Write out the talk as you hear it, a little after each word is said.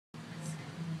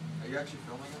you actually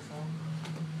filming this now?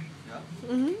 Yeah?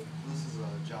 Mm-hmm. This is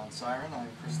John Siren. I'm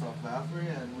Christoph Bathory,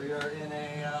 and we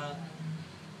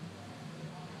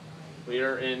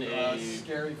are in a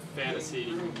scary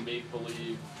fantasy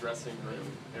make-believe dressing room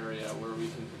area where we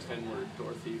can pretend we're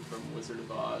Dorothy from Wizard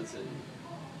of Oz and...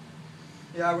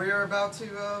 Yeah, we are about to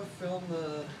film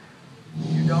the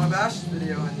You Don't Bash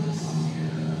video in this.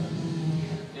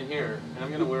 In here, and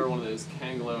I'm gonna wear one of those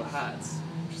Kanglo hats.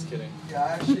 Just kidding. Yeah,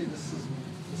 actually, this is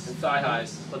And thigh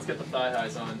highs. Let's get the thigh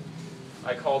highs on.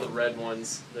 I call the red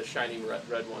ones, the shiny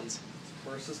red ones.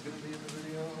 First is going to be in the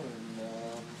video, and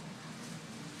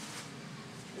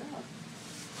yeah.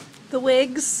 The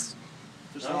wigs.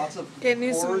 There's lots of Getting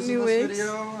horrors some new in this wigs.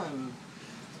 video, and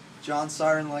John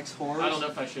Siren likes horrors. I don't know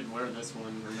if I should wear this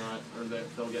one or not, or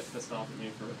they'll get pissed off at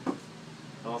me for...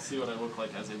 I'll see what I look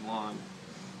like as a blonde.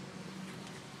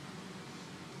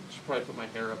 Should probably put my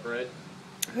hair up, right?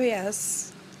 Oh,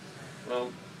 yes.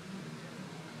 Well...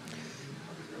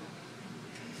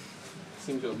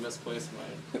 seem to have misplaced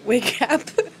my... Wig cap.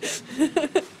 This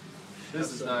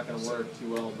is not going to work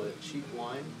too well, but... Cheap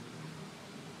wine.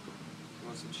 You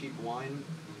want some cheap wine?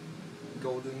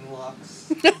 Golden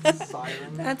locks.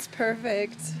 Siren. That's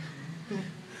perfect.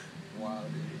 Wow,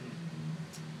 dude.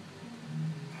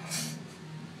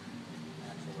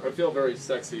 I feel very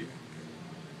sexy.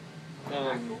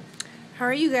 How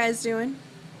are you guys doing?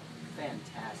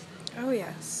 Fantastic. Oh,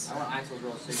 yes. I want Axel's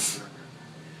Real Signature.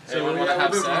 Anyone want to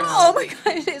have sex? Oh my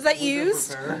god, is that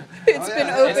used? It's been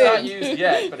yeah. opened. It's not used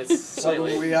yet, but it's So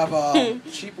slightly... we have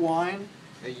cheap wine,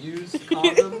 a used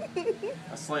condom, it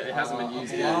hasn't been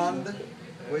used a yet. blonde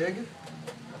wig,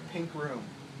 a pink room.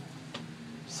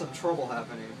 Some trouble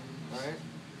happening, right?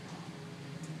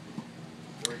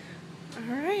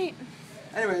 Alright.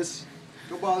 Anyways,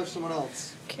 go bother someone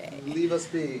else. Okay. Leave us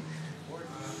be.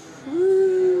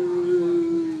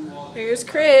 Here's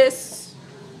Chris.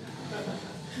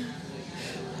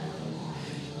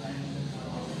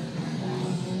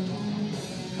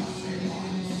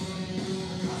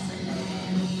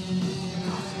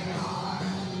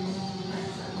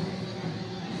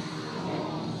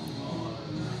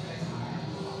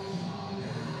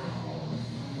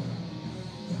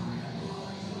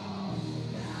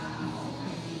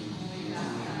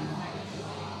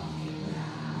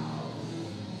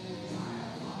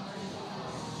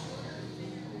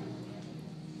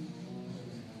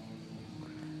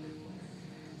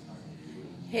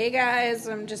 Hey guys,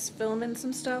 I'm just filming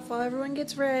some stuff while everyone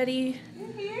gets ready.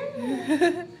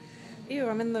 Ew,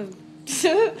 I'm in the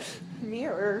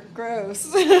mirror.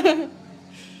 Gross. We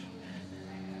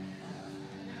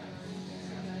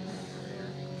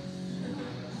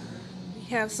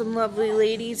have some lovely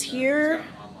ladies here.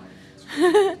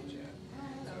 And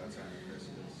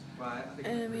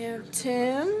we have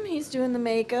Tim, he's doing the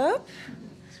makeup.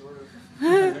 Yeah, I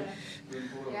didn't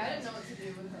know what to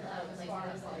do with that. Like,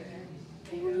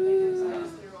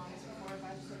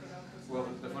 well,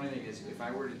 the funny thing is, if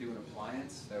I were to do an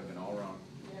appliance, that would have been all wrong.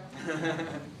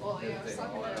 well, yeah, They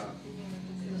sucking all it. out.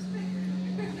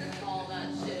 All that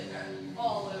shit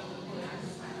all over the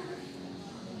place.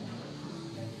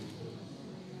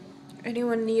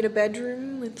 Anyone need a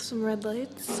bedroom with some red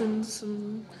lights and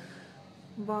some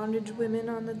bondage women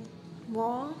on the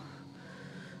wall?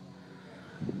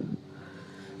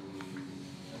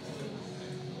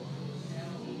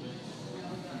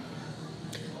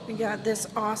 We got this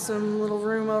awesome little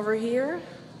room over here.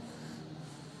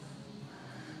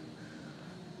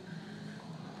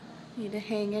 Need to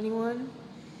hang anyone?